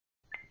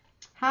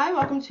Hi,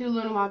 welcome to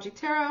Lunar Logic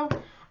Tarot.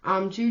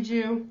 I'm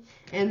Juju,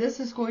 and this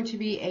is going to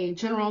be a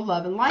general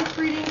love and life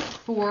reading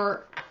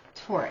for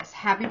Taurus.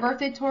 Happy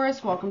birthday,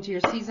 Taurus. Welcome to your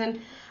season.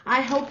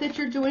 I hope that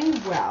you're doing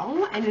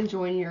well and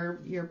enjoying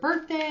your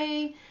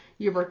birthday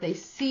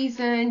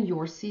season,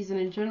 your season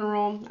in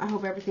general. I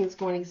hope everything's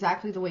going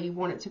exactly the way you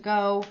want it to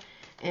go,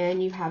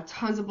 and you have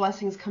tons of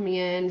blessings coming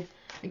in.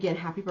 Again,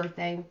 happy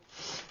birthday.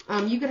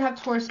 You could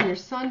have Taurus in your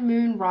sun,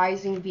 moon,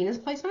 rising, Venus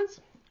placements.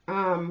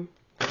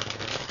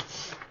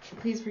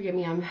 Please forgive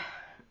me.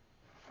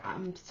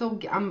 I'm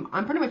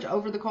pretty much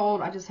over the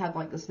cold. I just had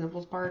like the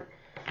sniffles part.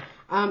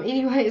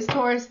 Anyways,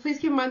 Taurus, please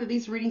keep in mind that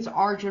these readings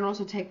are general,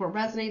 so take what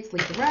resonates,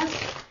 leave the rest.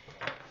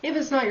 If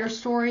it's not your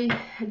story,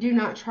 do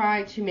not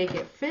try to make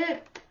it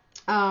fit.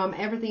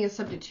 Everything is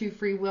subject to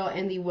free will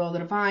and the will of the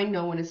divine.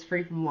 No one is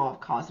free from law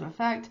of cause and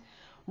effect.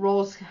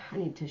 Roles, I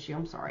need tissue,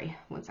 I'm sorry.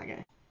 One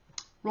second.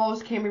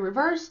 Roles can be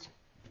reversed.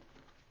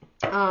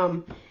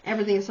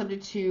 Everything is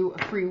subject to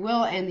free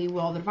will and the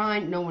will of the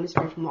divine. No one is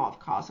free from law of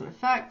cause and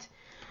effect.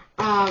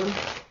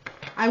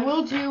 I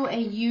will do a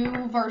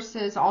you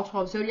versus all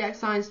 12 zodiac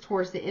signs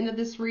towards the end of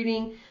this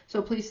reading,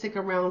 so please stick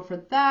around for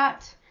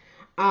that.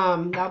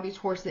 That'll be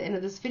towards the end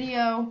of this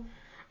video.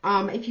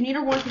 If you need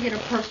or want to get a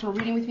personal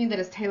reading with me that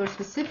is tailored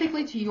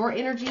specifically to your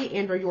energy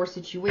and or your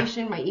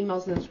situation, my email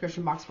is in the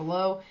description box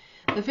below.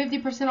 The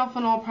 50% off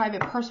on all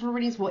private personal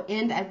readings will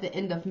end at the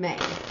end of May.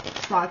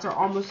 Slots are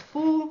almost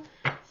full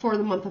for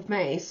the month of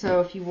May,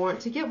 so if you want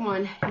to get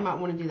one, you might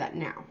want to do that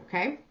now,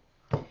 okay?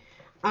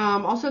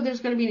 Also, there's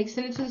going to be an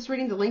extended to this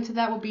reading. The link to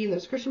that will be in the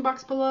description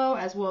box below,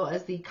 as well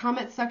as the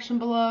comment section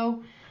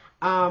below.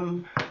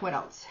 What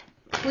else?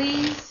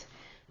 Please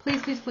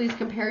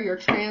compare your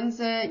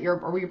transit, your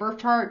birth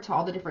chart to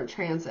all the different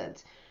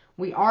transits.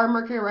 We are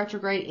Mercury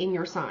retrograde in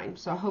your sign,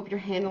 so I hope you're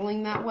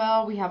handling that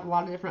well. We have a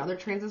lot of different other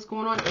transits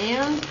going on,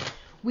 and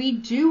we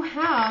do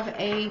have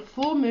a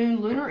full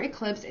moon lunar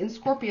eclipse in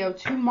Scorpio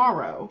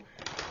tomorrow.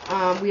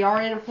 We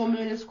are in a full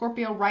moon in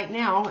Scorpio right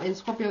now, and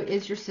Scorpio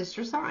is your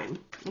sister sign,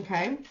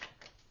 okay?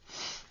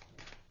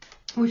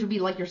 Which would be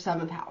like your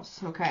 7th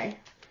house, okay?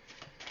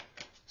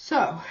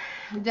 So,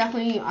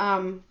 definitely,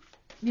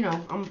 you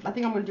know, I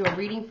think I'm going to do a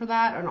reading for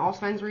that, an all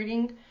signs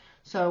reading.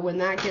 So when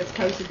that gets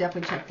posted,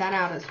 definitely check that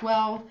out as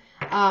well.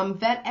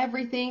 Vet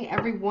everything,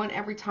 everyone,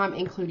 every time,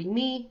 including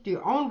me. Do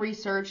your own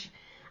research.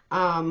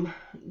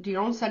 Do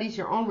your own studies,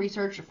 your own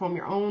research, form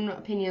your own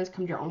opinions,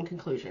 come to your own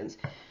conclusions.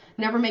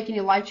 Never make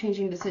any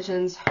life-changing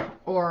decisions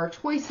or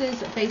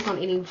choices based on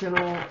any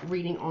general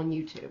reading on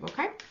YouTube,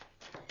 okay?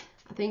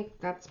 I think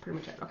that's pretty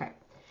much it. Okay.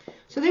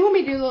 So they want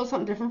me to do a little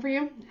something different for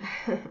you.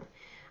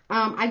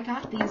 I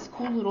got these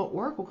cool little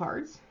oracle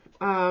cards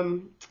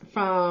from,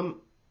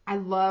 I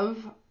love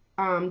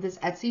this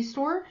Etsy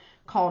store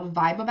called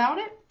Vibe About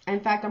It. In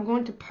fact, I'm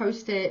going to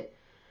post it,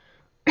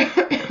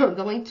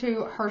 the link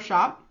to her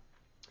shop,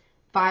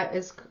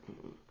 Vibe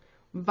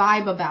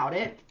About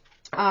It,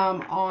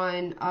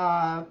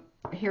 on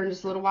here in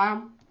just a little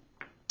while.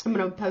 I'm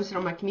going to post it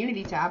on my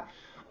community tab,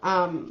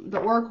 the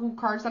oracle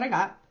cards that I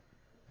got,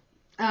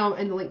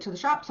 and the link to the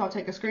shop. So I'll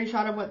take a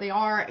screenshot of what they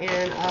are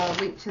and a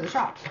link to the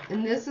shop.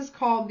 And this is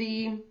called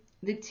the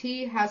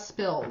Tea Has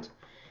Spilled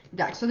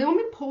deck. So they want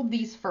me to pull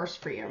these first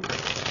for you,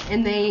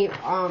 and they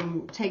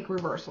take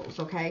reversals,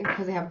 okay,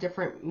 because they have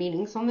different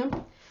meanings on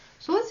them.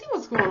 So let's see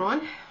what's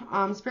going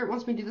on. Spirit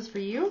wants me to do this for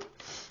you.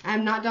 I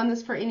have not done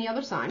this for any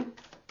other sign.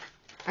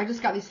 I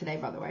just got these today,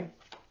 by the way.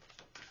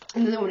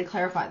 And then they want to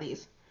clarify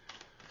these.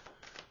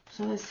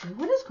 So let's see.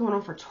 What is going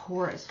on for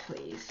Taurus,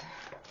 please?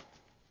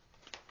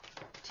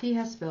 Tea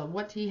has spilled.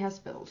 What tea has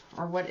spilled?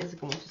 Or what is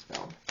it going to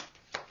spill?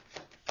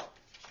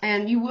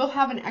 And you will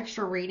have an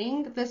extra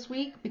reading this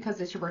week because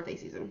it's your birthday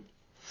season.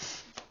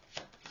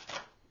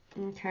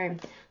 Okay.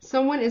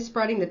 Someone is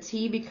spreading the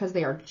tea because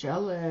they are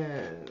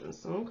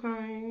jealous.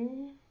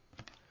 Okay.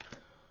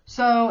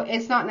 So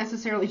it's not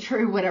necessarily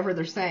true, whatever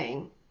they're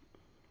saying.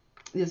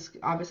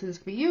 Obviously, this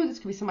could be you. This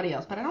could be somebody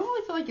else. But I don't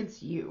really feel like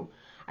it's you.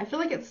 I feel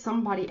like it's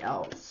somebody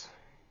else.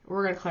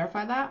 We're going to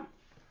clarify that.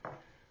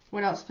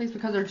 What else, please?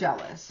 Because they're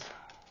jealous.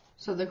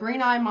 So the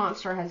green eye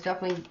monster has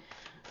definitely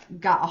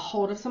got a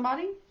hold of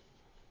somebody.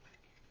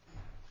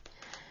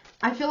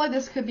 I feel like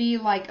this could be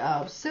like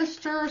a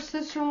sister,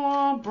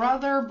 sister-in-law,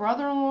 brother,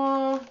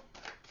 brother-in-law,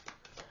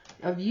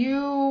 of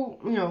you,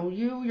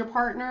 your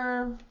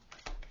partner.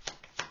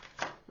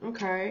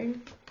 Okay.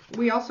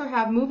 We also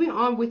have moving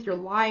on with your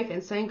life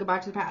and saying goodbye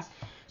to the past.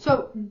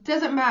 So,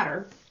 doesn't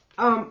matter.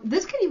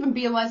 This could even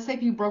be, let's say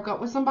if you broke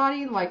up with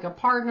somebody, like a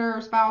partner,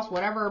 spouse,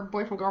 whatever,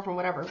 boyfriend, girlfriend,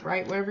 whatever,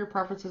 right? Whatever your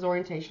preferences,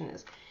 orientation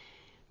is.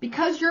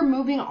 Because you're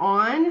moving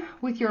on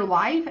with your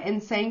life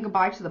and saying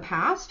goodbye to the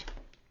past,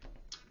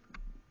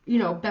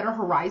 better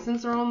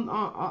horizons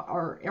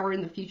are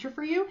in the future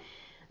for you.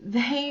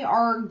 They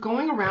are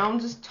going around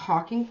just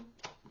talking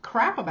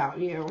crap about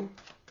you.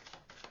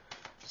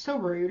 So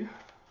rude.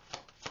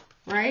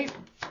 Right?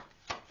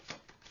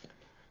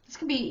 This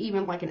could be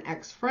even like an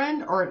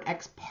ex-friend or an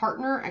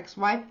ex-partner,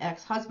 ex-wife,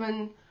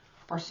 ex-husband,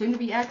 or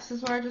soon-to-be ex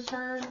is what I just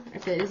heard.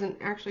 If it isn't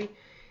actually,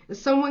 if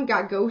someone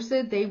got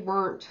ghosted, they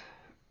weren't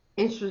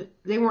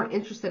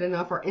interested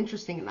enough or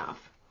interesting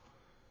enough.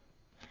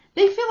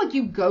 They feel like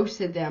you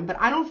ghosted them, but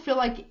I don't feel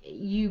like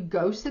you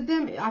ghosted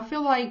them. I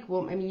feel like,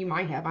 well, I mean, you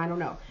might have, I don't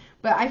know.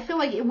 But I feel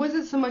like it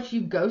wasn't so much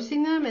you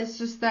ghosting them, it's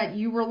just that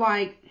you were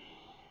like,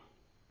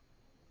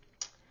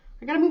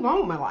 I gotta move on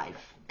with my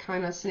life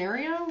kind of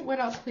scenario. What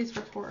else, please,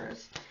 for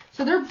Taurus?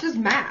 So they're just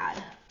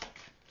mad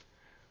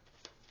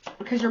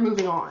because you're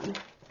moving on.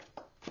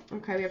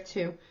 Okay, we have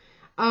 2.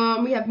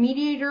 We have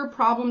mediator,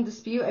 problem,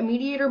 dispute. A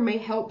mediator may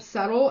help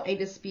settle a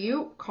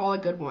dispute. Call a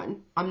good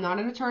one. I'm not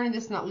an attorney.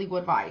 This is not legal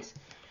advice.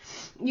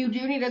 You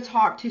do need to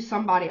talk to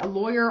somebody, a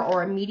lawyer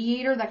or a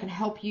mediator that can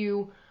help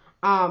you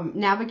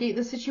navigate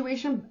the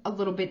situation a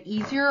little bit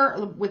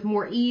easier, with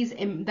more ease,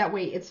 and that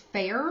way it's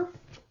fair.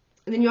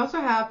 And then you also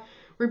have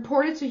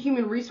reported to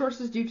human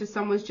resources due to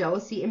someone's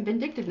jealousy and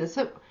vindictiveness.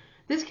 So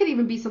this could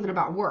even be something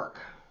about work,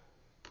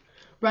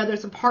 whether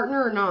it's a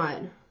partner or not.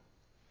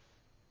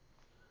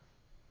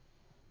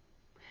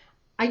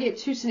 I get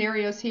 2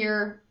 scenarios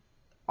here,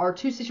 or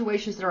 2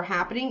 situations that are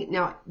happening.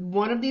 Now,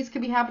 one of these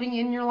could be happening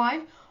in your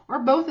life, or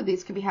both of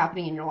these could be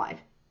happening in your life.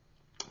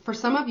 For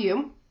some of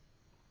you,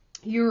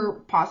 you're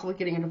possibly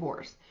getting a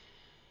divorce.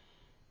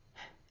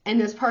 And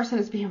this person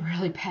is being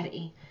really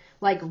petty.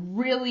 Like,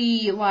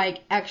 really,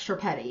 like, extra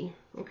petty.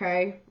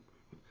 Okay?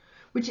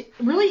 Which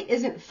really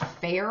isn't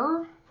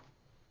fair.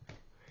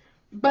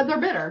 But they're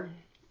bitter.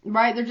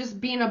 Right? They're just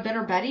being a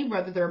bitter Betty,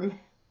 whether they're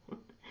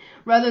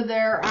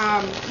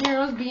you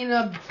know, being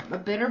a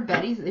bitter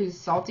Betty who's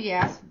salty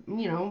ass,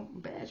 you know,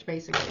 bitch,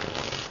 basically.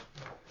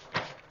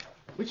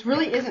 Which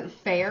really isn't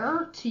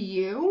fair to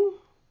you.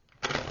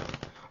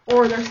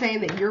 Or they're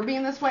saying that you're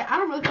being this way. I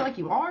don't really feel like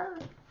you are.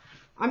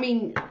 I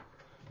mean,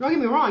 don't get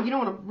me wrong, you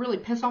don't want to really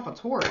piss off a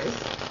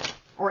Taurus.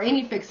 Or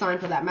any fixed sign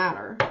for that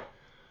matter.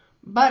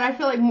 But I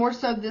feel like more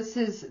so this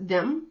is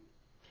them.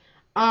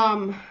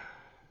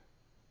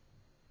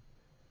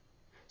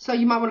 So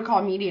you might want to call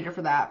a mediator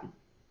for that.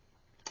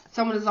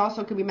 Someone is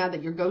also could be mad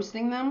that you're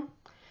ghosting them.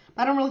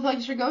 But I don't really feel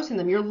like you're ghosting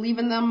them. You're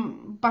leaving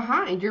them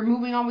behind. You're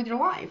moving on with your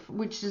life,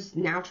 which is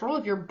natural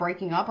if you're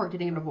breaking up or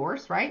getting a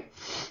divorce, right?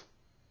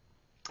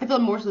 I feel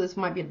more so this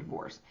might be a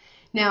divorce.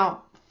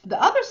 Now,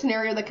 the other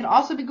scenario that could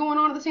also be going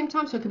on at the same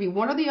time, so it could be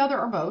one or the other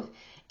or both,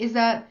 is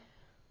that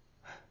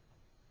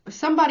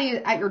somebody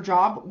at your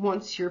job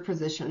wants your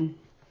position.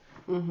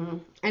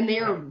 And they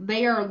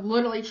are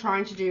literally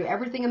trying to do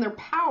everything in their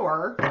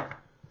power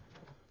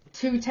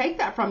to take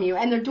that from you.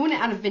 And they're doing it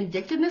out of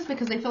vindictiveness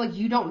because they feel like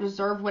you don't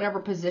deserve whatever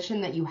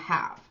position that you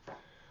have.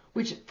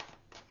 Which,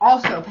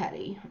 also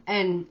petty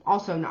and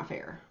also not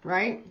fair,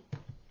 right?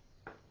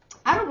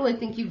 I don't really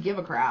think you give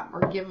a crap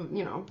or give,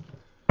 you know,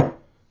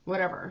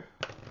 whatever.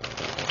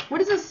 What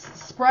is this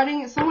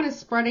spreading? Someone is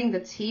spreading the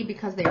tea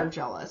because they are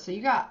jealous. So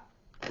you got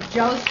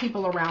jealous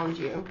people around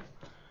you,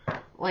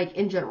 like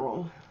in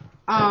general.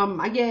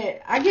 I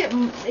get,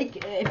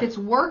 if it's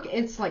work,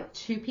 it's like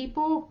 2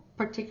 people,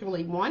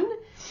 particularly 1.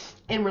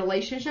 In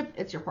relationship,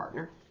 it's your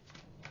partner.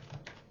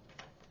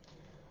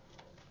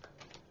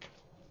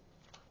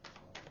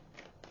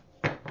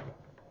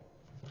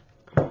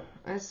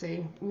 Let's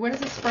see. What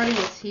is it spreading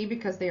the tea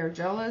because they are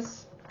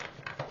jealous?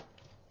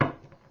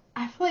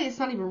 I feel like it's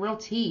not even real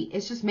tea.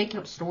 It's just making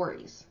up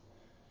stories.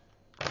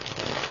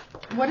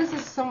 What is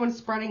this someone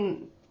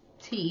spreading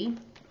tea,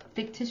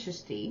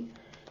 fictitious tea,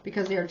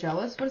 because they are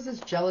jealous? What is this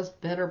jealous,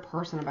 bitter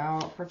person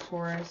about for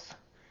Taurus?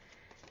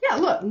 Yeah,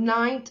 look,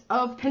 Knight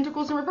of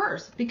Pentacles in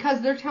reverse.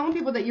 Because they're telling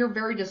people that you're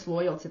very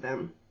disloyal to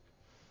them.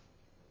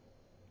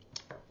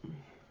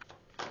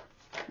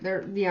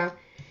 Yeah.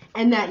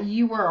 And that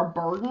you were a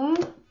burden,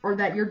 or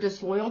that your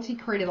disloyalty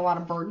created a lot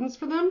of burdens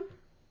for them.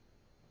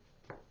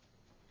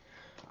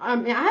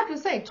 And I have to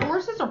say,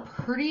 Tauruses are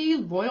pretty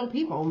loyal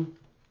people.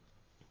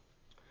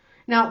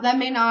 Now, that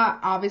may not,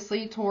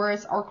 obviously,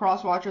 Taurus or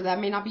Cross Watcher, that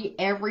may not be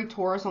every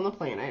Taurus on the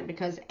planet,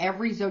 because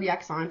every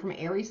zodiac sign from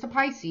Aries to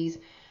Pisces,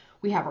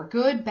 we have our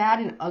good, bad,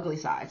 and ugly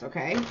sides,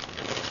 okay?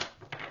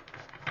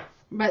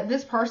 But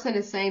this person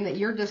is saying that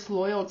your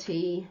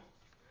disloyalty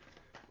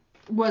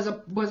was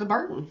a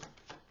burden.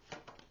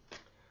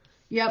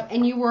 Yep,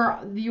 and you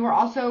were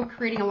also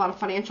creating a lot of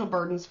financial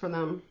burdens for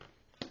them.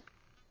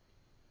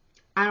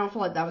 I don't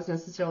feel like that was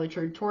necessarily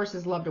true.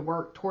 Tauruses love to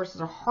work.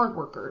 Tauruses are hard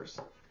workers.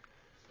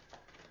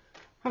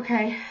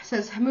 Okay, it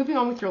says, moving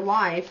on with your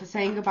life,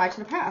 saying goodbye to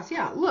the past.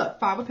 Yeah, look,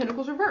 5 of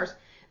Pentacles reverse.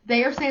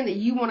 They are saying that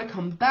you want to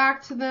come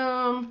back to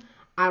them.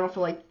 I don't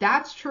feel like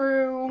that's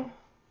true.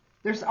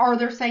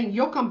 They're saying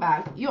you'll come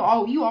back. You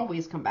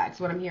always come back, is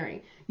what I'm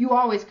hearing. You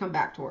always come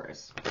back,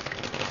 Taurus.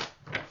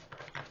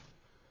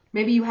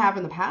 Maybe you have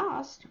in the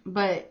past,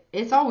 but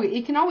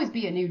it can always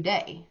be a new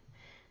day,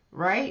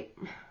 right?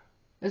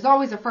 There's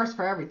always a first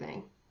for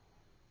everything.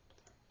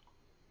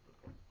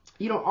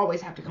 You don't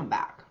always have to come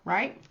back,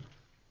 right?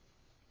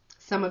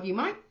 Some of you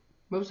might,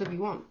 most of you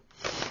won't.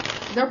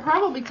 They're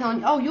probably telling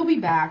you, oh, you'll be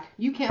back.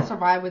 You can't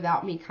survive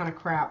without me kind of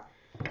crap.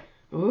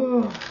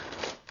 Ooh.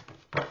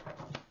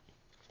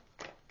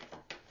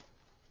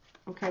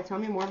 Okay, tell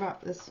me more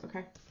about this.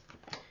 Okay.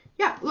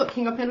 Yeah, look,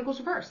 King of Pentacles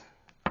reverse.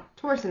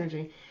 Taurus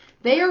energy.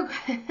 They are,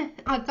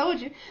 I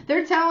told you,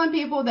 they're telling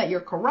people that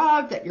you're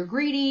corrupt, that you're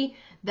greedy,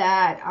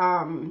 that,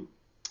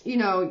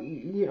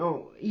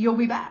 you'll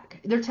be back.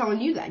 They're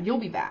telling you that you'll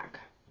be back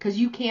because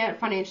you can't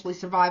financially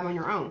survive on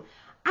your own.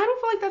 I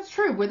don't feel like that's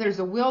true. Where there's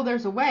a will,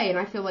 there's a way. And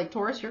I feel like,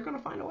 Taurus, you're going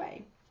to find a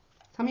way.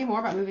 Tell me more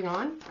about moving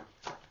on.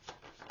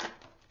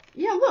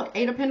 Yeah, look,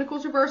 8 of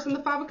Pentacles reversed and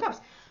the 5 of Cups.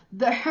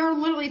 They're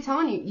literally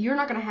telling you, you're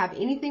not going to have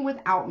anything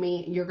without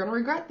me. You're going to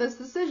regret this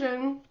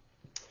decision.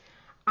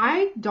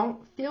 I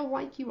don't feel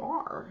like you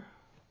are.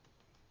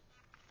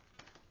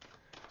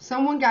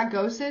 Someone got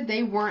ghosted.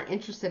 They weren't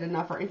interested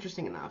enough or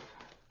interesting enough.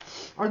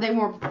 Or they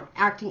weren't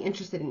acting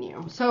interested in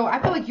you. So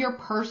I feel like your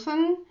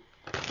person,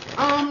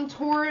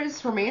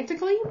 Taurus,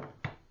 romantically,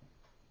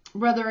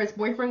 whether it's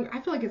boyfriend,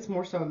 I feel like it's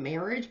more so a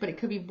marriage, but it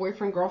could be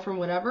boyfriend, girlfriend,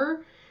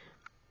 whatever,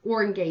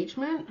 or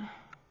engagement.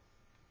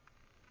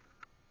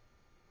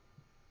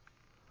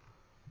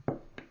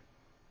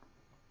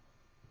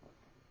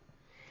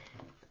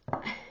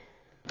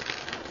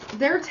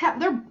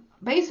 They're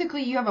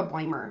basically, you have a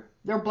blamer.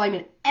 They're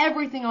blaming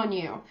everything on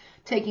you,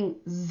 taking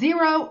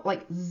zero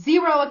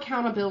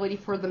accountability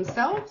for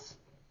themselves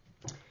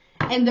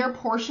and their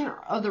portion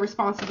of the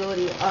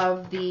responsibility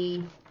of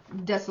the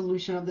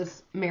dissolution of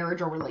this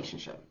marriage or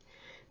relationship.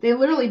 They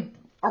literally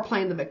are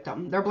playing the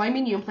victim. They're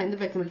blaming you and playing the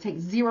victim to take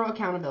zero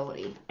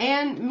accountability.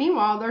 And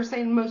meanwhile, they're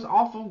saying the most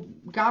awful,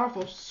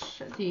 god-awful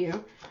shit to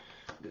you.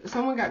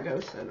 Someone got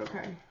ghosted,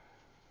 okay.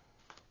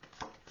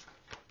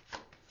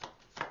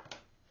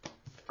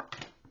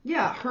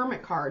 Yeah,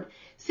 Hermit card.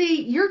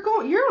 See, you're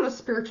on a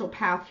spiritual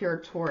path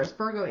here, Taurus,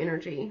 Virgo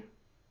energy.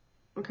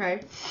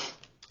 Okay?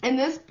 And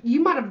this, you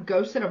might have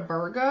ghosted a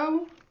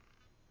Virgo,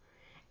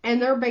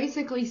 and they're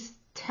basically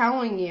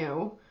telling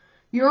you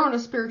you're on a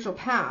spiritual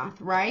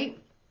path, right?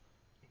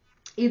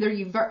 Either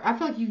I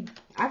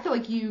feel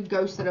like you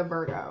ghosted a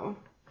Virgo,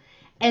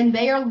 and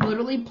they are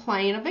literally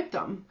playing a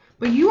victim.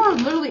 But you are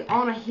literally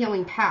on a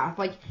healing path.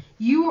 Like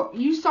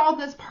you saw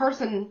this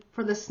person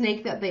for the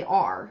snake that they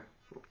are.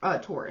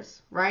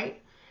 Taurus,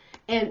 right?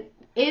 And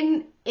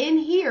in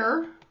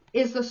here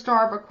is the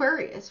star of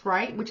Aquarius,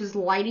 right? Which is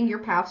lighting your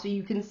path so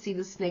you can see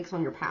the snakes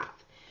on your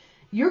path.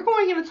 You're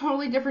going in a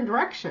totally different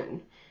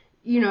direction,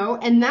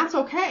 and that's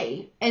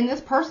okay. And this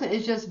person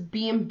is just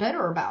being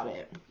bitter about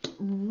it.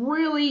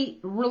 Really,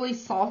 really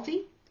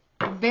salty.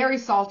 Very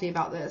salty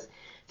about this.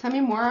 Tell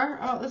me more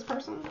about this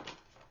person.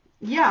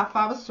 Yeah,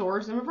 5 of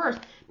Swords in reverse.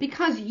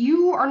 Because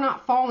you are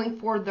not falling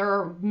for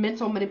their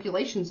mental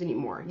manipulations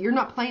anymore. You're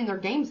not playing their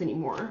games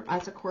anymore.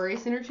 That's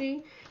Aquarius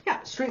energy.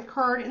 Yeah, Strength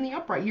card in the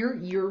upright.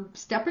 You're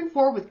stepping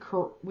forward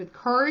with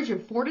courage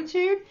and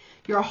fortitude.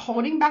 You're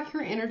holding back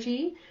your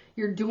energy.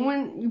 You're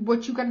doing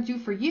what you got to do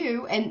for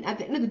you. And at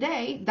the end of the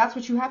day, that's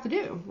what you have to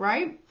do,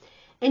 right?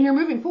 And you're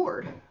moving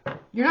forward.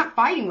 You're not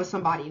fighting with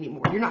somebody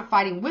anymore. You're not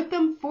fighting with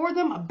them, for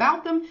them,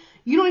 about them.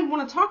 You don't even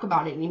want to talk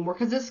about it anymore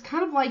because it's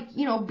kind of like,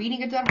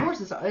 beating a dead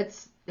horse.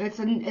 It's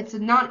a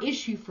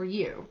non-issue for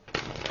you.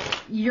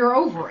 You're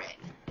over it.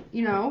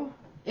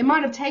 It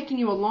might have taken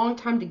you a long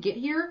time to get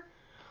here,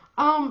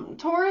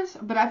 Taurus,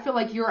 but I feel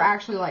like you're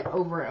actually like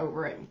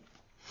over it.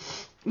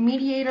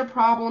 Mediator,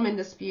 problem, and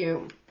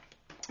dispute.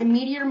 A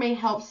mediator may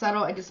help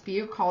settle a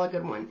dispute. Call a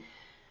good one.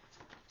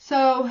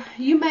 So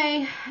you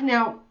may,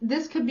 now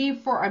this could be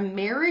for a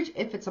marriage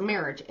if it's a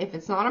marriage. If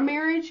it's not a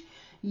marriage,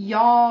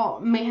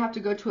 y'all may have to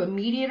go to a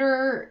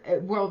mediator,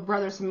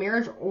 whether it's a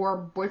marriage or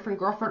boyfriend,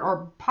 girlfriend,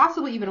 or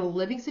possibly even a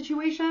living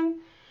situation.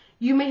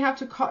 You may have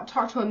to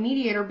talk to a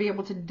mediator, be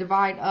able to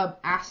divide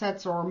up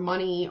assets or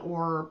money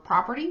or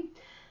property.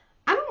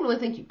 I don't really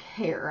think you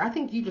care. I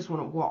think you just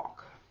want to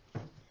walk.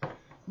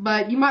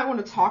 But you might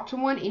want to talk to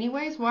one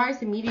anyways. Why is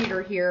the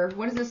mediator here?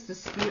 What is this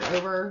dispute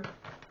over?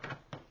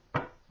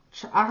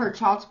 I heard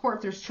child support.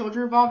 If there's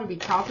children involved, it would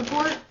be child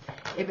support.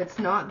 If it's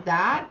not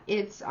that,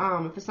 it's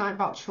if it's not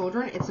about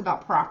children, it's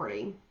about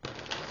property,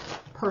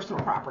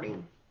 personal property,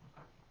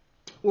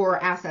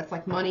 or assets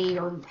like money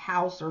or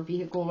house or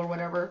vehicle or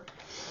whatever.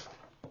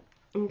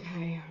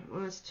 Okay,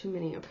 well, that's too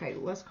many. Okay,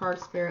 less card,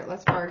 spirit,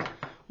 less card.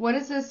 What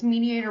is this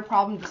mediator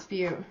problem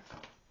dispute?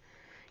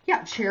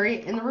 Yeah,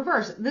 Chariot in the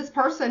reverse. This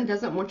person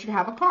doesn't want you to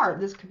have a card.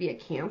 This could be a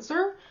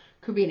Cancer.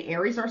 Could be an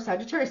Aries or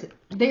Sagittarius.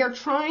 They are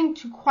trying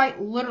to quite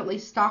literally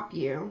stop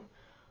you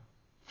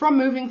from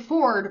moving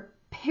forward,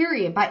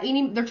 period.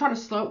 They're trying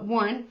to slow,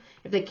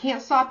 if they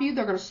can't stop you,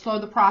 they're going to slow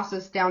the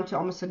process down to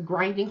almost a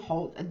grinding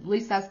halt. At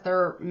least that's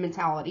their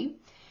mentality.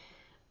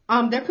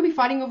 There could be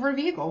fighting over a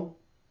vehicle.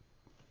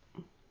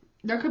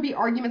 There could be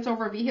arguments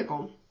over a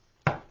vehicle.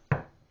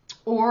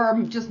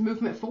 Or just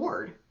movement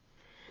forward.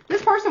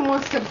 This person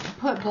wants to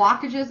put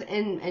blockages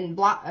and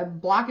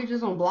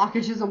blockages on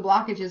blockages on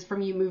blockages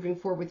from you moving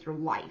forward with your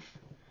life.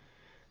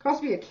 Could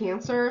also be a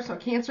Cancer. So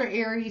Cancer,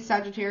 Aries,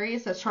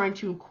 Sagittarius that's trying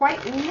to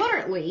quite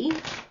literally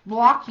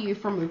block you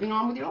from moving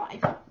on with your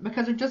life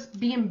because they're just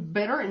being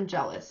bitter and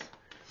jealous.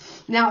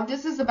 Now,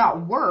 this is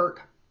about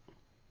work.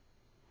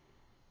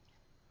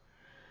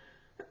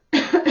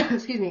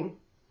 Excuse me.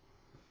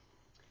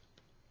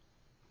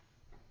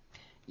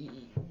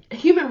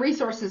 Human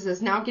resources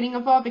is now getting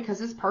involved because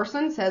this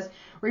person says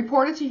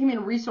reported to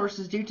human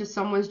resources due to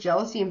someone's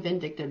jealousy and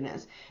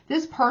vindictiveness.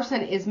 This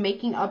person is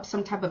making up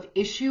some type of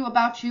issue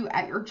about you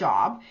at your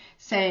job,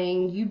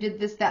 saying you did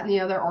this, that, and the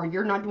other, or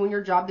you're not doing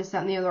your job, this,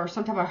 that, and the other, or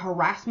some type of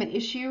harassment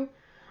issue.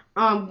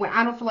 When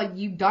I don't feel like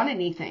you've done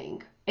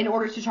anything in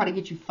order to try to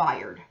get you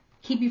fired,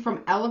 keep you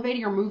from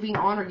elevating or moving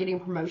on or getting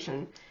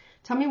promotion.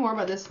 Tell me more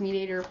about this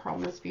mediator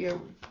problem, this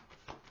view.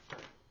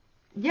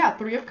 Yeah,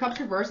 3 of Cups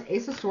reverse,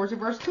 Ace of Swords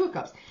reverse, 2 of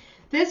Cups.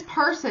 This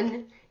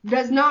person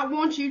does not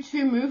want you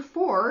to move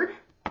forward,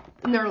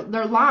 and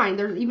they're lying.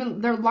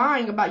 They're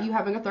lying about you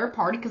having a third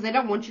party because they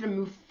don't want you to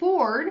move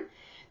forward.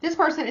 This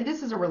person, if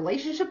this is a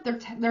relationship,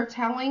 they're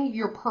telling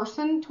your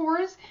person,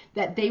 Taurus,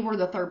 that they were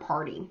the third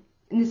party,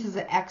 and this is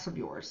an ex of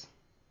yours.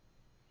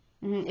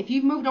 If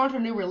you've moved on to a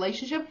new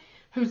relationship,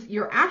 who's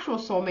your actual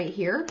soulmate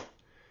here,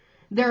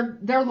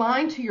 they're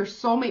lying to your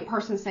soulmate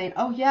person, saying,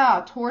 "Oh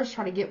yeah, Taurus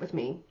tried to get with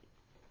me."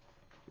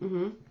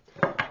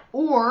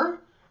 Or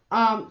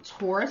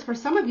Taurus, for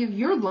some of you,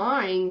 you're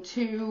lying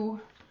to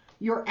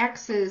your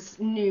ex's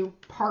new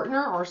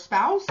partner or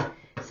spouse,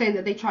 saying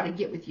that they tried to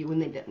get with you when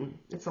they didn't.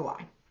 It's a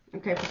lie.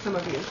 Okay, for some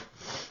of you.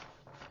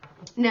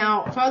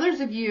 Now, for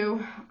others of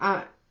you,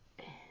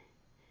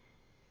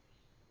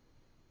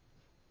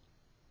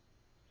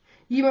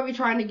 you might be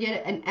trying to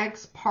get an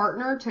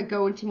ex-partner to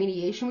go into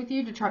mediation with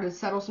you to try to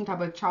settle some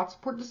type of child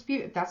support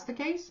dispute, if that's the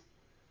case.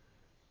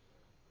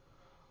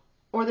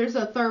 Or there's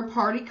a third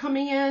party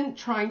coming in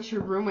trying to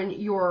ruin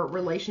your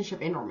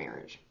relationship and or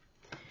marriage.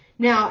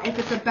 Now, if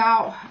it's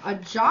about a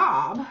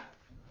job,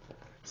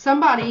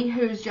 somebody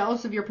who's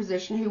jealous of your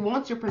position, who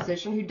wants your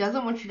position, who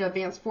doesn't want you to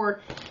advance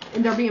forward,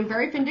 and they're being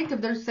very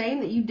vindictive. They're saying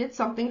that you did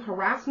something,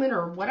 harassment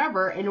or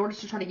whatever, in order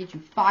to try to get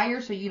you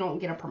fired so you don't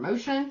get a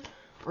promotion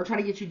or try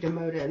to get you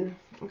demoted.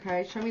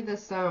 Okay, show me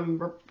this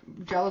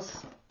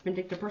jealous,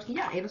 vindictive person.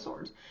 Yeah, 8 of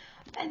Swords.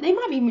 They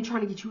might be even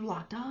trying to get you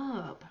locked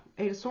up.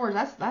 8 of Swords,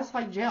 that's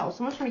like jail.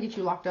 Someone's trying to get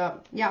you locked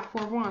up. Yeah,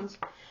 4 of Wands.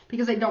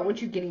 Because they don't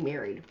want you getting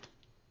married.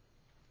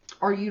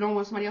 Or you don't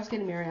want somebody else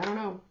getting married. I don't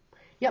know.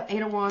 Yep,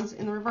 8 of Wands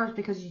in the reverse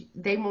because you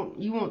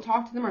won't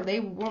talk to them or they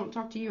won't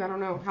talk to you. I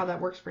don't know how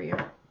that works for you.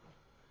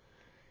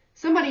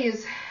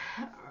 Someone's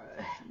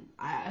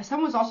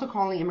also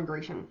calling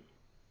immigration.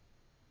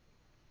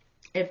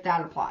 If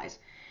that applies.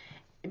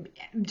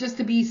 Just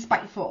to be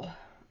spiteful.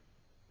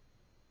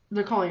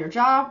 They're calling your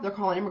job. They're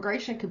calling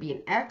immigration. It could be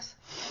an ex.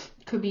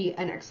 Could be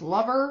an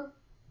ex-lover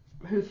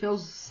who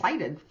feels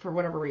slighted for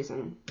whatever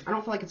reason. I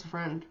don't feel like it's a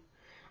friend.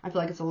 I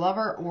feel like it's a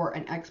lover or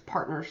an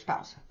ex-partner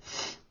spouse.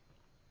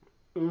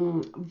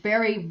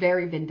 Very,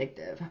 very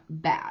vindictive.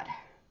 Bad.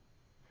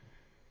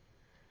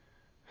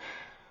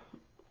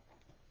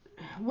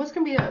 What's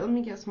going to be, let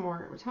me get some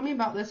more. Tell me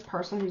about this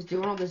person who's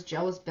doing all this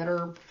jealous,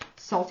 bitter,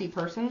 salty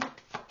person.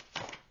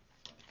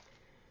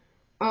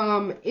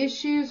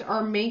 Issues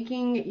are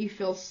making you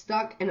feel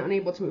stuck and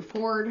unable to move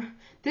forward.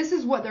 This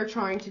is what they're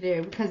trying to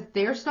do. Because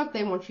they're stuck,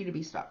 they want you to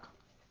be stuck.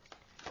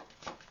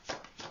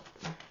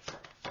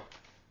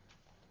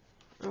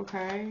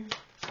 Okay.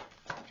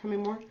 Tell me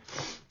more.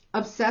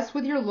 Obsessed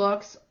with your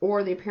looks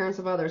or the appearance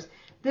of others.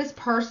 This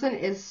person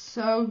is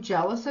so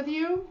jealous of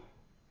you.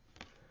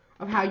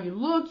 Of how you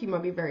look. You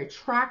might be a very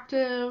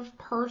attractive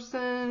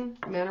person.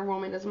 Man or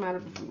woman, doesn't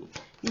matter.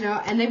 You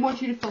know, and they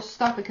want you to feel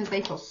stuck because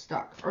they feel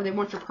stuck. Or they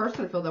want your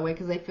person to feel that way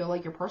because they feel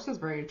like your person is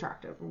very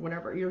attractive. Or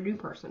whatever, your new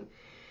person.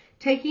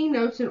 Taking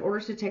notes in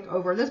order to take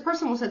over. This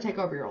person wants to take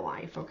over your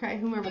life, okay?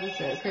 Whomever this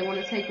is. They want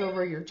to take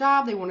over your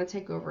job. They want to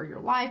take over your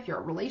life,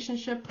 your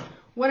relationship,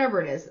 whatever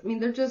it is. I mean,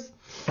 they're just...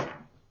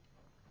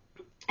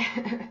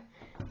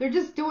 they're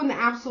just doing the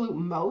absolute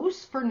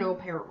most for no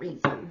apparent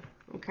reason,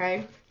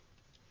 okay?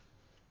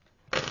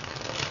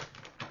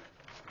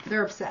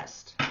 They're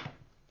obsessed.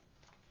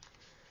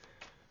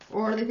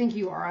 Or they think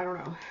you are. I don't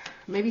know.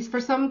 Maybe for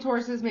some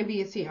Tauruses,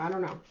 maybe it's you. I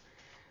don't know.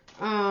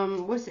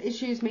 What's the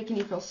issues making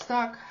you feel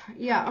stuck?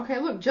 Yeah, okay,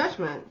 look,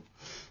 judgment.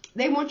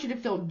 They want you to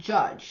feel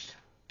judged.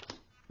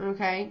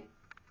 Okay?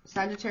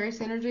 Sagittarius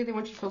energy, they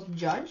want you to feel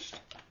judged.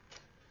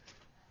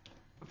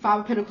 5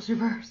 of Pentacles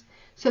reverse.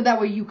 So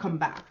that way you come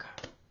back.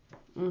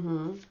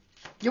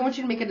 They want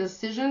you to make a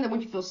decision. They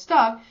want you to feel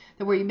stuck.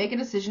 That way you make a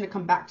decision to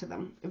come back to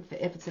them if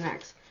it's an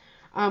ex.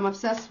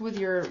 Obsessed with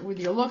your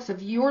looks,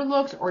 of your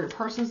looks or your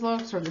person's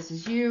looks, or this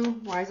is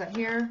you. Why is that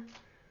here?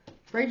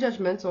 Very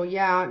judgmental.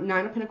 Yeah,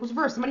 9 of Pentacles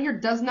reverse. Somebody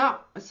here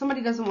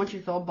somebody doesn't want you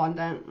to feel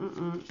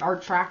abundant, or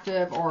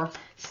attractive, or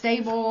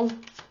stable,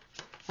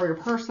 or your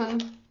person.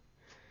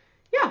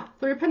 Yeah,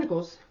 3 of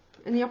Pentacles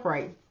in the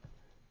upright.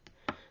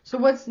 So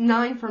what's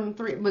 9 from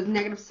 3? Was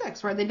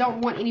 -6, right? They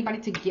don't want anybody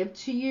to give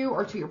to you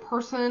or to your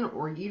person,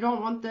 or you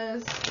don't want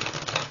this.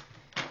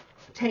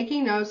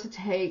 Taking notes to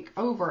take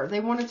over. They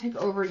want to take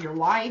over your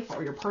life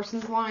or your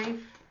person's life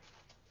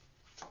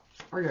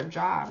or your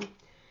job.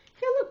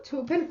 Yeah, look, 2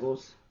 of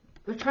Pentacles.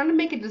 They're trying to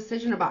make a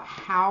decision about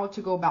how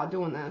to go about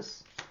doing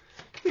this.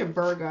 Could be a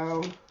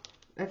Virgo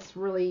that's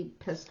really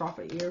pissed off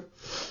at you.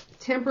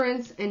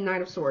 Temperance and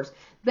Knight of Swords.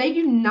 They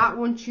do not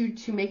want you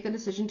to make the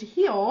decision to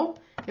heal.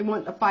 They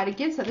want a fight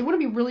against it. They want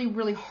to be really,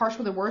 really harsh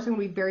with their words. They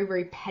want to be very,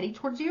 very petty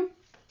towards you.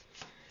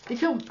 They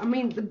feel, I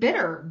mean,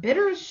 bitter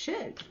as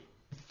shit.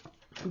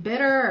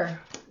 Bitter.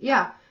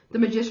 Yeah. The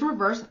Magician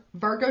reverse,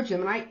 Virgo,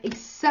 Gemini,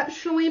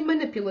 exceptionally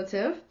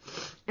manipulative.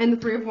 And the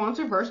Three of Wands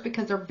reverse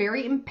because they're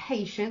very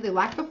impatient. They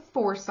lack the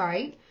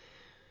foresight.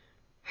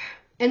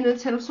 And the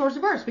Ten of Swords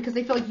reverse because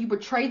they feel like you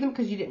betrayed them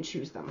because you didn't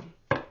choose them.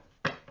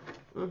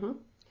 Ooh,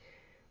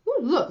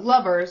 look,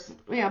 lovers.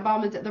 Yeah,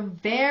 they're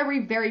very,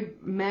 very,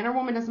 man or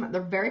woman, doesn't matter.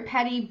 They're very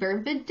petty,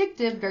 very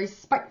vindictive, very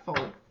spiteful.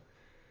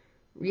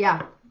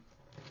 Yeah.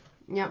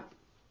 Yep.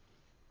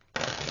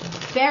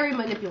 Very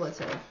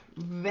manipulative.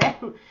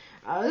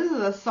 This is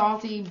a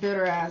salty,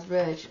 bitter ass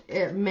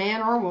bitch.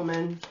 Man or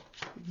woman,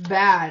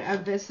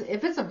 bad. If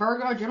it's a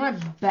Virgo, Gemini,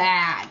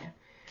 bad.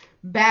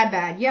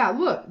 Bad. Yeah,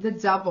 look, the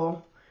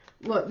devil.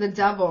 Look, the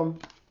devil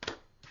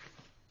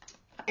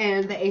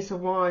and the Ace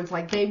of Wands.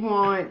 Like, they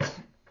want,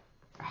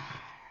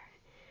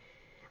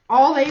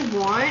 all they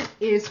want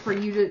is for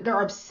you to,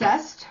 they're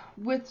obsessed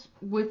with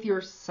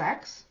your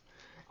sex.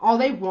 All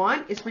they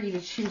want is for you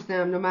to choose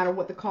them no matter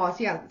what the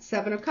cost. Yeah,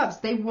 Seven of Cups.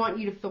 They want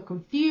you to feel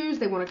confused.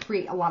 They want to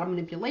create a lot of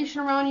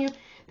manipulation around you.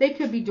 They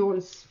could be doing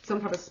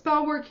some type of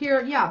spell work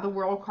here. Yeah, the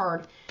World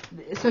card.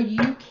 So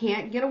you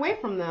can't get away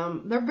from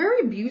them. They're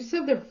very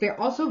abusive.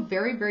 They're also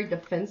very, very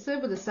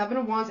defensive with the Seven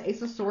of Wands,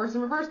 Ace of Swords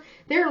in reverse.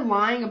 They're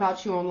lying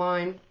about you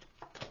online.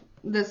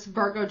 This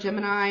Virgo,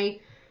 Gemini.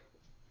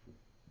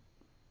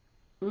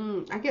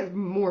 I get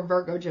more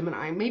Virgo,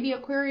 Gemini. Maybe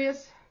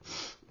Aquarius.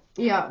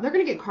 Yeah, they're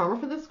going to get karma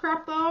for this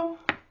crap, though.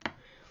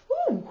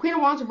 Ooh, Queen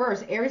of Wands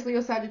reverse. Aries,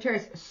 Leo,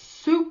 Sagittarius.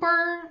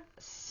 Super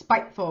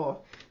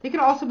spiteful. They could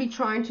also be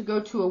trying to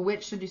go to a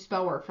witch to do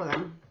spell work for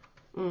them.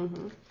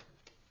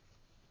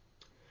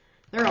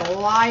 They're a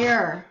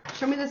liar.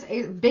 Show me this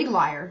big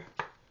liar.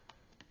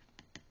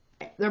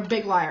 They're a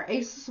big liar.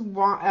 Ace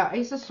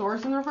of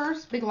Swords in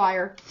reverse. Big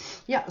liar.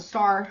 Yeah,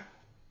 Star.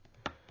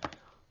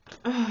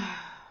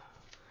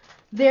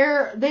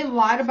 They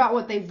lied about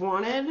what they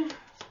wanted.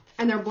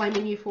 And they're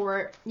blaming you for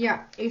it.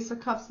 Yeah, Ace of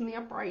Cups in the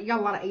upright. You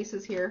got a lot of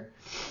aces here.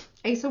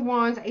 Ace of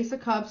Wands, Ace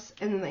of Cups,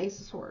 and then the Ace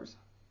of Swords.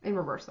 In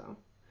reverse, though.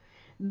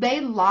 They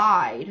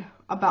lied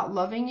about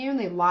loving you, and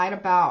they lied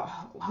about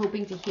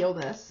hoping to heal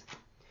this.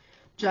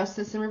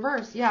 Justice in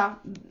reverse. Yeah,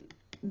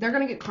 they're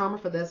going to get karma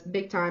for this.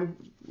 Big time.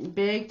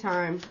 Big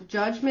time.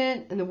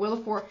 Judgment and the Wheel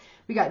of Fortune.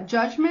 We got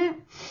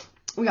Judgment.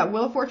 We got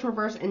Wheel of Fortune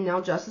reverse, and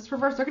now Justice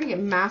reverse. They're going to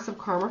get massive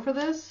karma for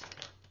this.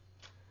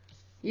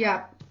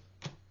 Yeah.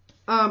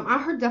 I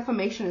heard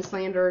defamation and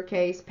slander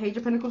case. Page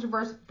of Pentacles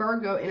reverse,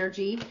 Virgo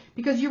energy,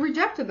 because you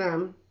rejected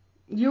them.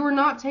 You were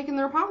not taking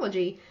their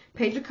apology.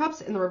 Page of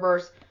Cups in the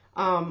reverse,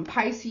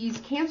 Pisces,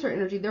 Cancer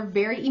energy. They're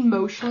very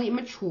emotionally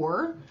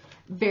immature.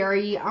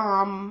 Very, you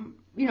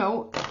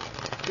know,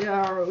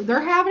 they're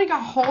having a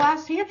whole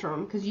ass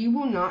tantrum because you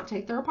will not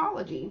take their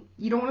apology.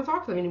 You don't want to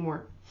talk to them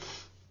anymore.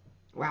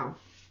 Wow.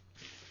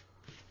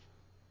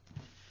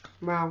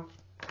 Wow.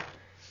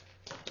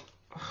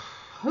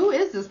 Who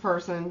is this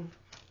person?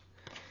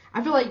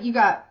 I feel like you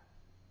got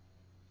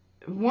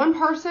one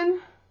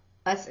person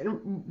that's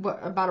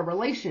about a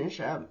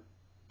relationship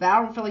that I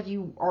don't feel like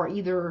you are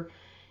either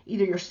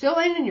you're still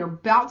in and you're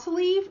about to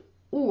leave,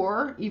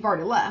 or you've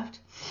already left.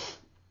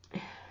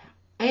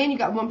 And you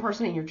got one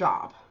person in your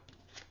job.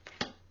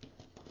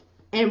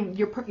 And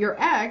your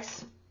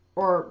ex,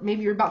 or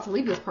maybe you're about to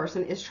leave this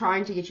person, is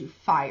trying to get you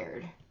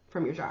fired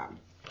from your job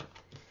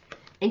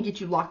and get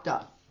you locked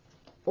up.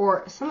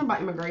 Or something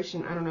about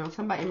immigration. I don't know.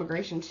 Something about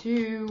immigration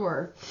too,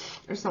 or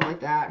something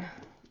like that.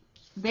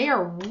 They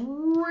are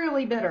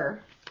really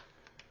bitter.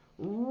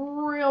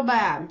 Real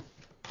bad.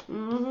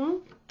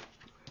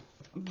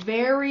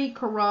 Very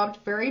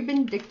corrupt. Very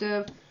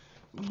vindictive.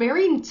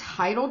 Very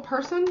entitled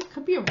person.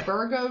 Could be a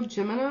Virgo,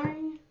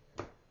 Gemini.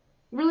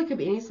 Really could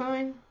be any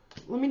sign.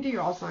 Let me do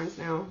your all signs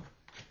now.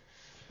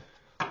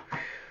 I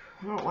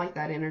don't like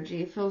that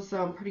energy. It feels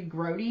pretty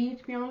grody,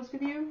 to be honest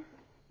with you.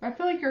 I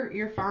feel like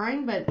you're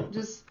fine, but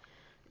just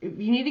if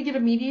you need to get a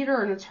mediator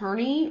or an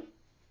attorney,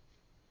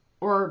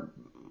 or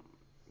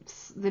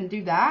then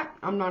do that.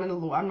 I'm not a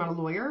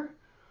lawyer.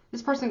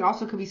 This person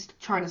also could be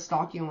trying to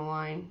stalk you on the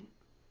line,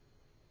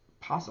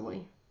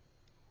 possibly.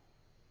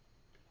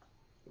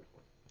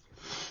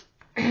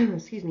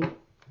 Excuse me.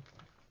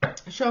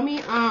 Show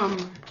me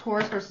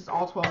Taurus versus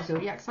all 12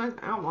 zodiac signs.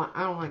 I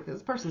don't like this.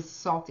 This person's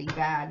salty,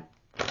 bad.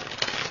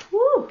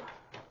 Woo.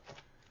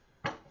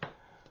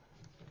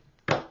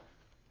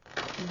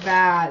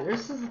 Bad.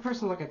 This is a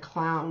person like a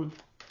clown.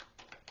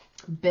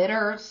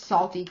 Bitter,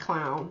 salty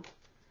clown.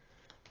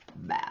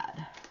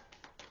 Bad.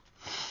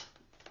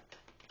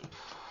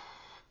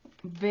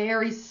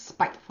 Very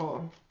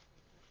spiteful.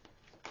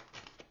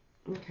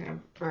 Okay.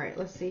 Alright,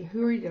 let's see.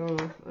 Who are you dealing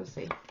with? Let's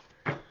see.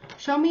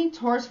 Show me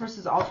Taurus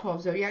versus all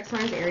 12 zodiac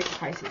signs, Aries to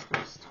Pisces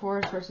first.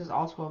 Taurus versus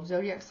all 12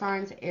 zodiac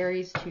signs,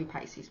 Aries to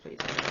Pisces, please.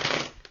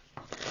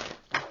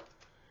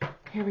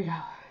 Here we go.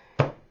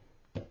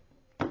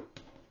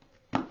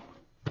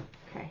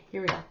 Okay,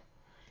 here we go.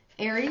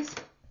 Aries,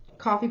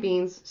 coffee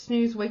beans,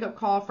 snooze, wake up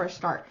call, fresh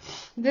start.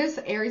 This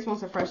Aries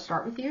wants a fresh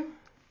start with you.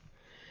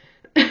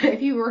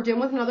 If you were dealing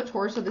with another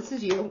Taurus, so this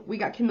is you. We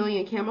got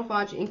chameleon,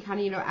 camouflage,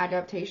 incognito,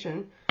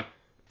 adaptation.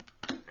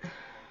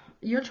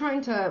 You're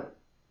trying to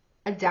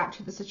adapt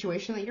to the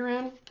situation that you're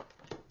in.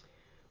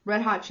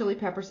 Red hot chili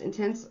peppers,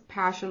 intense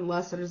passion,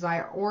 lust, or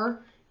desire.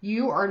 Or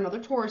you or another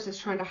Taurus is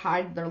trying to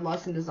hide their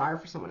lust and desire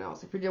for someone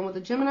else. If you're dealing with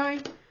a Gemini,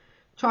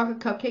 chocolate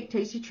cupcake,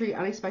 tasty treat,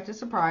 unexpected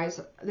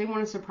surprise. They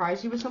want to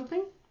surprise you with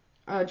something.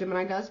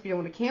 Gemini does. If you're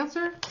dealing with a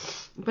Cancer,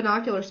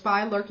 binocular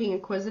spy, lurking,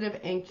 inquisitive,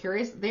 and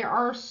curious. They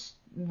are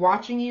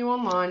watching you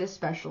online,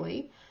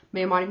 especially.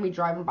 They might even be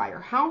driving by your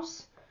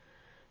house.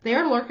 They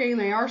are lurking.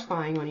 They are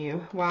spying on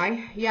you.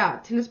 Why? Yeah,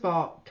 tennis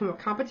ball,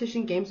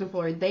 competition, games, and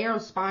Florida. They are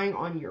spying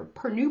on your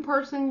new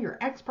person, your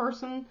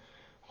ex-person,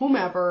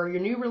 whomever,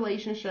 your new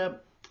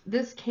relationship.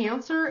 This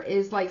Cancer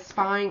is like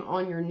spying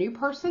on your new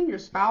person, your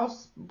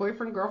spouse,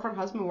 boyfriend, girlfriend,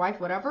 husband,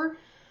 wife, whatever.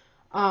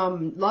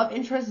 Love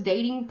interest,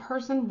 dating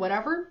person,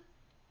 whatever.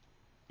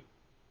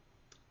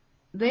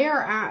 They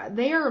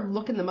are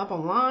looking them up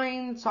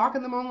online,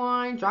 stalking them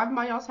online, driving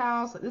by y'all's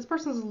house. This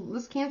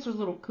Cancer's a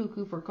little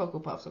cuckoo for Cocoa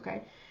Puffs,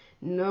 okay?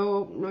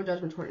 No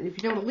judgment toward it.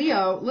 If you're doing a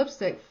Leo,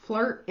 lipstick,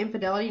 flirt,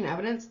 infidelity, and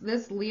evidence,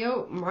 this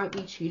Leo might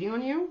be cheating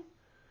on you.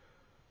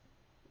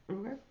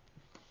 Okay.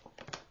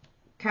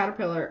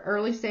 Caterpillar,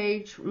 early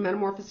stage,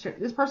 metamorphosis.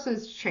 This person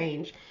has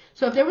changed.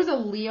 So if there was a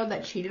Leo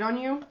that cheated on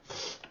you,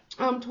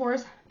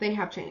 Taurus, they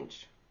have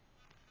changed.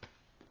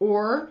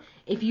 Or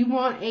if you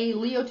want a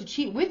Leo to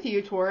cheat with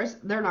you, Taurus,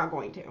 they're not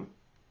going to.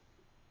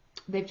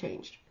 They've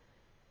changed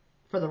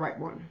for the right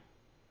one.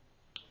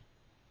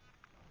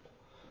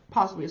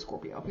 Possibly a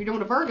Scorpio. If you're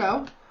doing a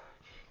Virgo,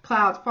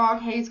 clouds,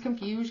 fog, haze,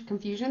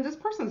 confusion. This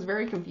person's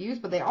very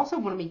confused, but they also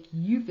want to make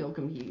you feel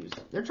confused.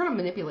 They're trying to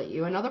manipulate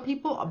you and other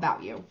people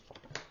about you.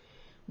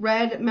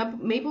 Red,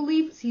 maple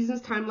leaf,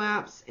 seasons, time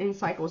lapse, and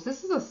cycles.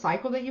 This is a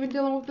cycle that you've been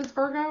dealing with, this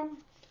Virgo.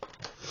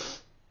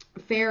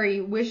 Fairy,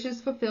 wishes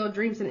fulfilled,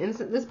 dreams, and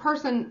innocent. This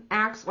person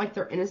acts like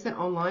they're innocent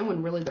online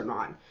when really they're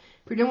not.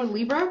 If you're dealing with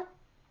Libra,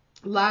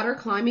 ladder,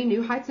 climbing,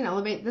 new heights, and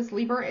elevate. This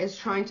Libra is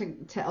trying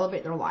to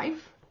elevate their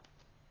life.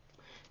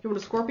 If you're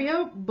with a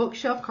Scorpio,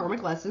 bookshelf,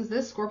 karmic lessons.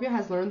 This Scorpio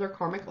has learned their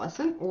karmic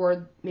lesson,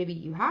 or maybe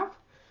you have.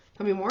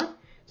 Tell me more.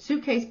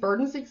 Suitcase,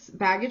 burdens,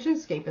 baggage, and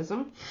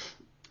escapism.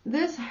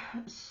 This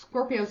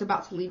Scorpio is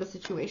about to leave a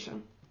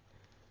situation.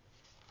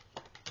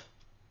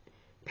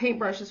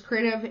 Paintbrushes,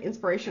 creative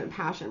inspiration and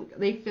passion.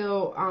 They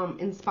feel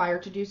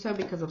inspired to do so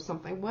because of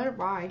something.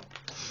 Why?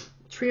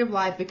 Tree of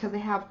life, because they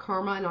have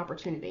karma and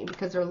opportunity.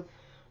 Because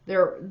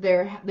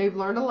they've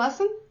learned a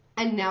lesson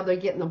and now they're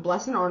getting a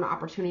blessing or an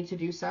opportunity to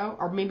do so.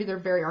 Or maybe they're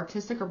very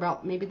artistic, or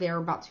maybe they're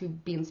about to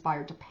be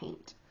inspired to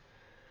paint.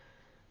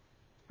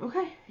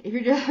 Okay, if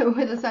you're just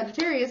with a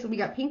Sagittarius, we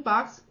got pink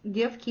box,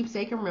 gift,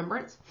 keepsake, and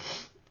remembrance.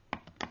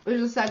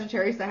 There's a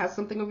Sagittarius that has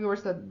something of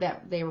yours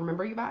that they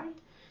remember you by.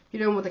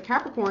 You're doing with a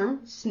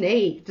Capricorn,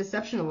 snake,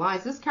 deception, and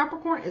lies. This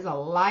Capricorn is a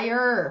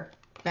liar.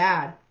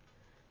 Bad.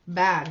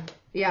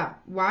 Yeah.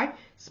 Why?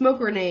 Smoke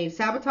grenade,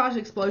 sabotage,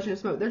 explosion, and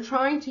smoke. They're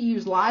trying to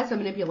use lies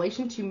and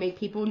manipulation to make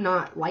people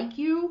not like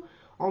you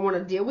or want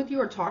to deal with you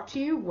or talk to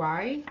you.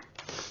 Why?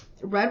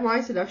 Red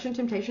wine, seduction,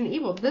 temptation,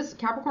 evil. This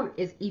Capricorn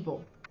is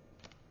evil.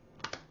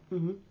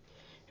 Doing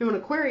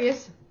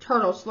Aquarius,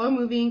 turtle, slow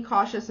moving,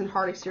 cautious, and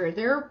hard exterior.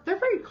 They're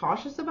very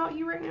cautious about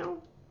you right now.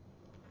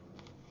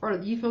 Or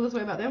do you feel this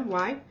way about them?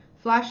 Why?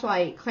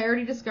 Flashlight,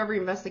 clarity, discovery,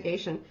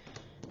 investigation.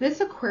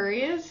 This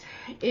Aquarius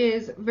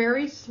is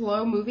very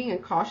slow moving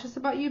and cautious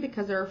about you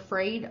because they're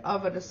afraid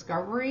of a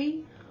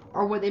discovery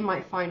or what they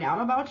might find out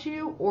about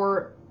you.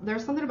 Or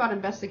there's something about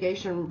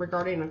investigation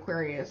regarding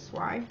Aquarius.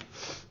 Why?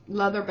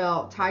 Leather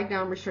belt, tied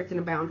down, restricted,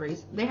 and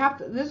boundaries.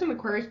 There's an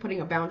Aquarius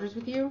putting up boundaries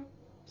with you.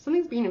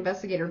 Something's being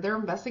investigated. They're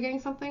investigating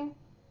something.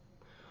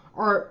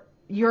 Or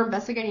you're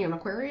investigating an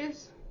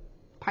Aquarius.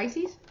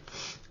 Pisces.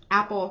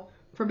 Apple.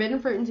 Forbidden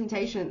fruit and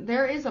temptation.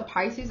 There is a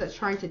Pisces that's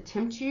trying to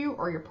tempt you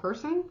or your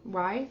person.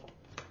 Why?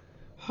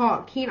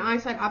 Hawk. Keen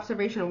eyesight,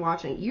 observation, and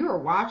watching. You are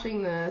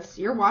watching this.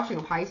 You're watching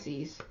a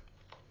Pisces.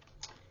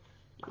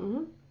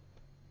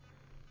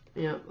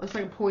 Yeah, it's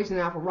like a poison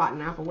apple,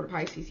 rotten apple. What a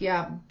Pisces.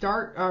 Yeah,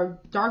 dark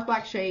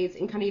black shades,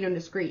 incognito, and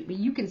discreet. But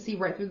you can see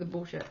right through the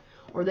bullshit.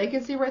 Or they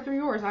can see right through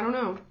yours. I don't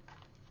know.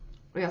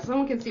 Yeah,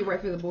 someone can see right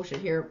through the bullshit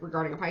here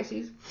regarding a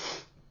Pisces.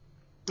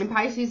 And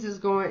Pisces is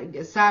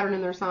Saturn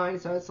in their sign,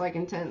 so it's like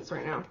intense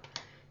right now.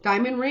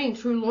 Diamond ring,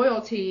 true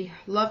loyalty,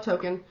 love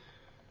token.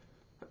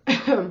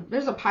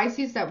 There's a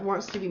Pisces that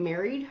wants to be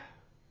married.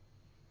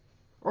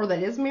 Or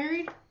that is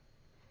married.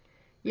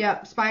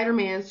 Yep,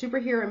 Spider-Man,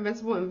 superhero,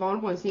 invincible,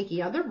 invulnerable, and sneaky.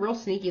 Yeah, they're real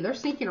sneaky. They're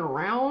sneaking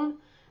around.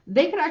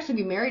 They could actually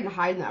be married and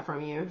hiding that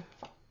from you.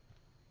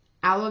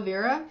 Aloe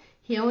vera,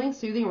 healing,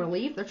 soothing,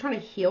 relief. They're trying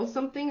to heal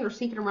something. They're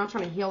sneaking around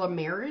trying to heal a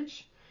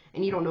marriage.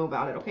 And you don't know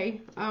about it,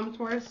 okay,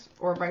 Taurus?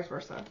 Or vice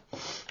versa.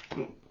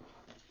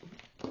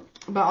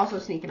 But also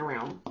sneaking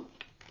around.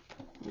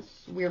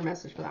 It's a weird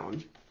message for that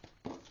one.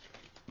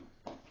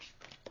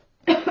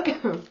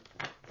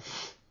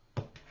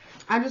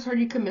 I just heard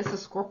you could miss a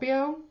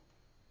Scorpio.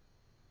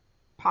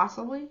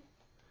 possibly.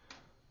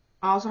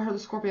 I also heard the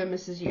Scorpio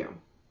misses you.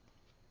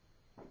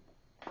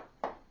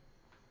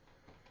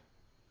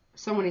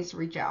 Someone needs to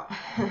reach out.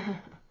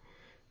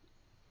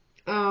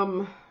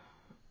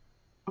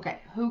 Okay,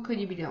 who could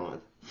you be dealing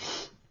with?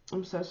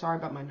 I'm so sorry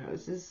about my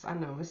nose. I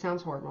know, it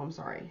sounds horrible. I'm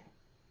sorry.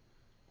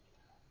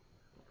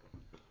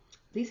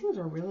 These things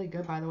are really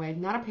good, by the way.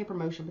 Not a paper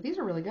motion, but these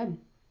are really good.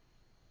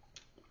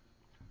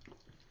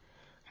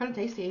 Kind of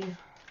tasty.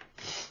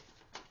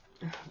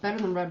 Better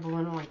than Red Bull.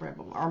 I don't like Red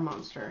Bull. Or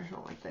Monster. I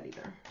don't like that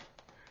either.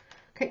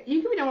 Okay,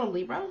 you could be dealing with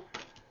Libra.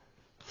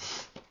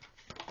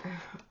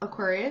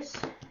 Aquarius.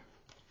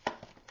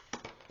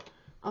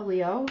 A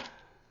Leo.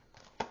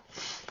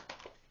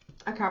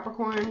 A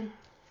Capricorn.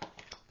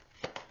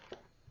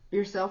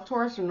 Yourself,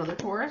 Taurus, or another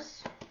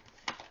Taurus.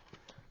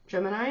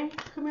 Gemini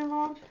could be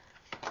involved.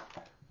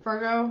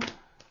 Virgo.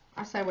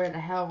 I say where the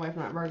hell away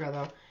from that Virgo,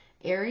 though.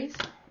 Aries.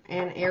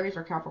 And Aries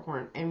or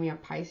Capricorn. And we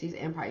have Pisces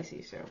and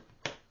Pisces, too.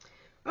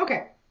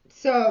 Okay.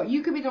 So,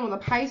 you could be dealing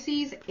with a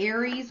Pisces,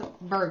 Aries,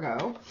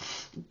 Virgo.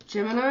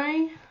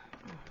 Gemini.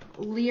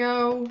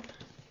 Leo.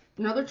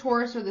 Another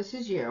Taurus, or this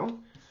is you.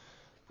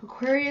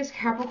 Aquarius,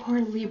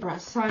 Capricorn, Libra,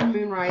 Sun,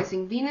 Moon,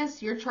 Rising,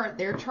 Venus, your chart,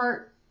 their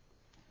chart,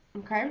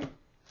 okay?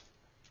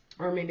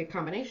 Or maybe a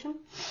combination.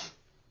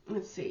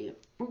 Let's see.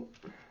 Ooh.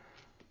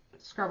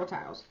 Scrabble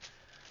tiles.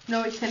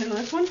 No extended on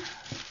this one.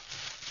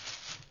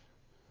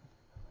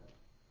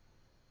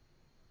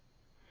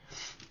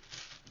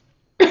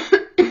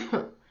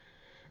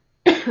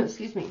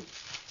 Excuse me.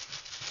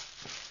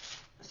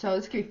 So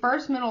this could be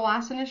first, middle,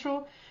 last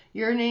initial,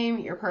 your name,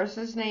 your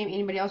person's name,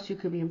 anybody else who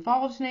could be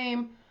involved's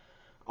name.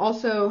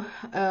 Also,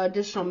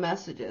 additional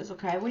messages,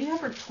 okay? What do you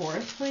have for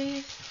Taurus,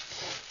 please?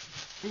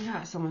 You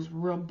got someone's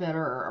real bitter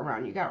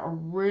around you. You got a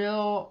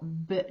real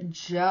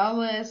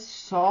jealous,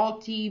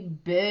 salty,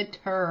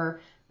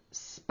 bitter,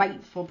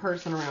 spiteful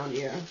person around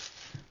you.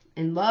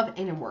 In love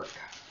and in work.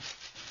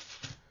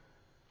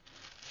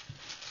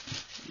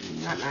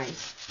 Not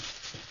nice.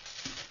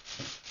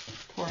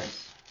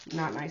 Taurus.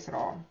 Not nice at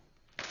all.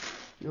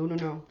 No,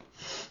 no,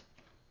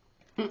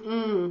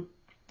 no.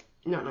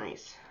 Not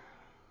nice.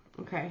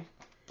 Okay.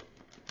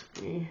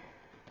 Let me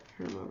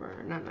turn them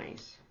over. Not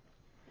nice.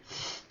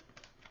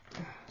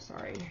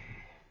 Sorry.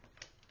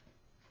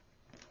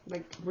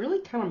 Like, really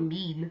kind of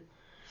mean.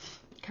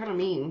 Kind of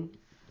mean.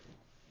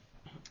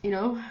 You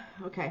know?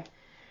 Okay.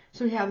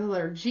 So we have the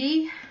letter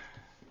G,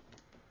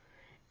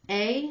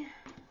 A,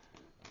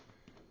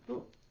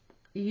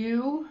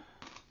 U,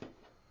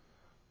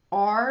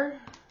 R,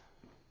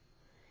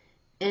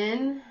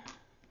 N,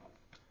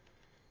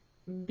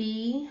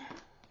 B,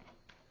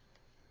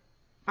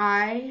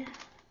 I,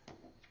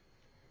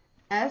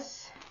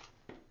 S,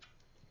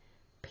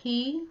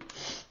 P,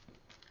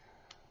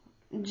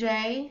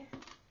 J,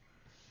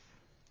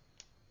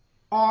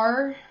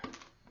 R,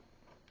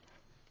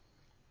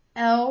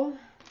 L,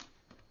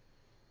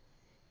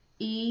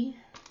 E,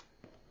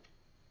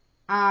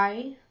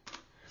 I,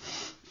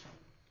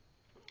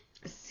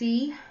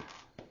 C,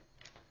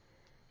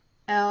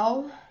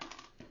 L,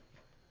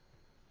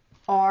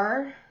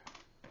 R,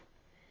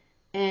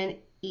 and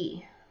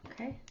E.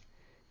 Okay?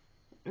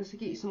 Let's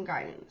get you some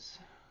guidance.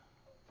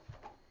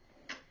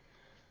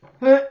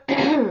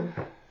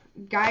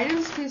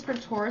 Guidance, please, for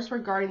Taurus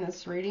regarding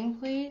this reading,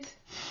 please.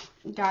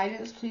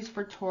 Guidance, please,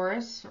 for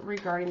Taurus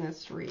regarding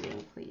this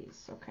reading,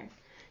 please. Okay.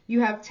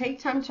 You have take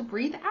time to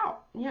breathe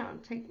out. Yeah,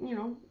 take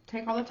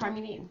all the time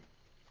you need.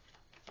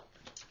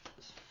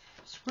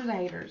 Screw the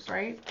haters,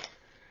 right?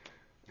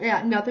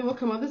 Yeah, nothing will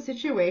come of the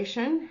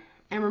situation.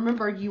 And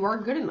remember, you are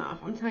good enough.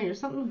 I'm telling you, there's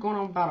something going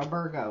on about a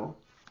Virgo.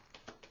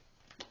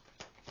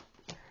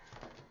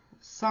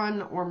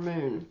 Sun or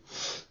moon.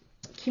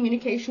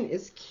 Communication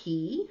is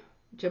key.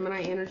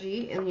 Gemini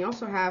energy. And you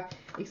also have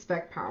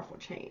expect powerful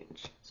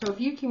change. So if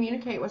you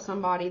communicate with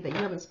somebody that you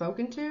haven't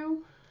spoken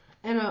to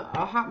in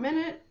a hot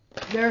minute,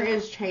 there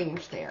is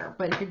change there.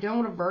 But if you're dealing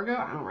with a Virgo,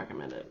 I don't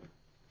recommend it.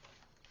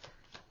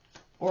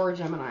 Or a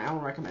Gemini, I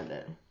don't recommend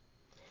it.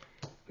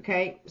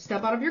 Okay,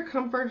 step out of your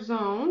comfort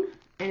zone,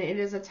 and it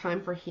is a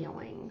time for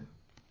healing.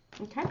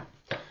 Okay?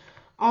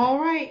 All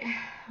right.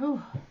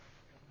 Whew.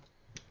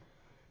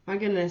 My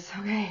goodness.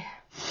 Okay.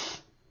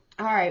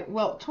 All right.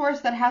 Well,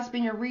 Taurus, that has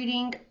been your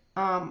reading.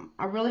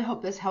 I really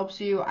hope this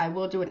helps you. I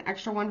will do an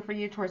extra one for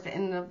you towards the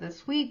end of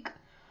this week.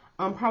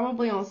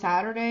 Probably on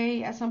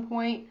Saturday at some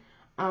point.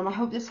 I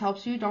hope this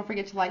helps you. Don't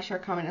forget to like, share,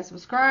 comment, and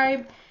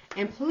subscribe.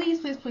 And please,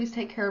 please, please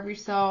take care of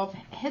yourself.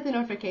 Hit the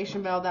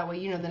notification bell. That way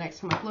you know the next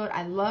time I upload.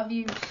 I love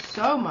you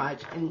so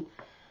much. And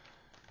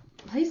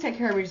please take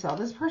care of yourself.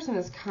 This person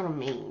is kind of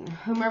mean.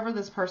 Whomever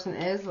this person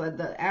is,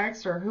 the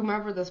ex or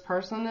whomever this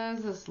person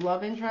is, this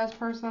love interest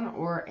person,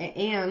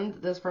 and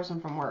this person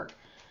from work,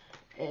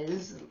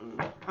 is,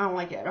 I don't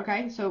like it,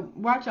 okay? So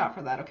watch out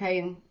for that, okay?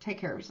 And take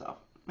care of yourself.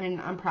 And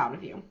I'm proud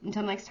of you.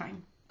 Until next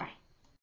time.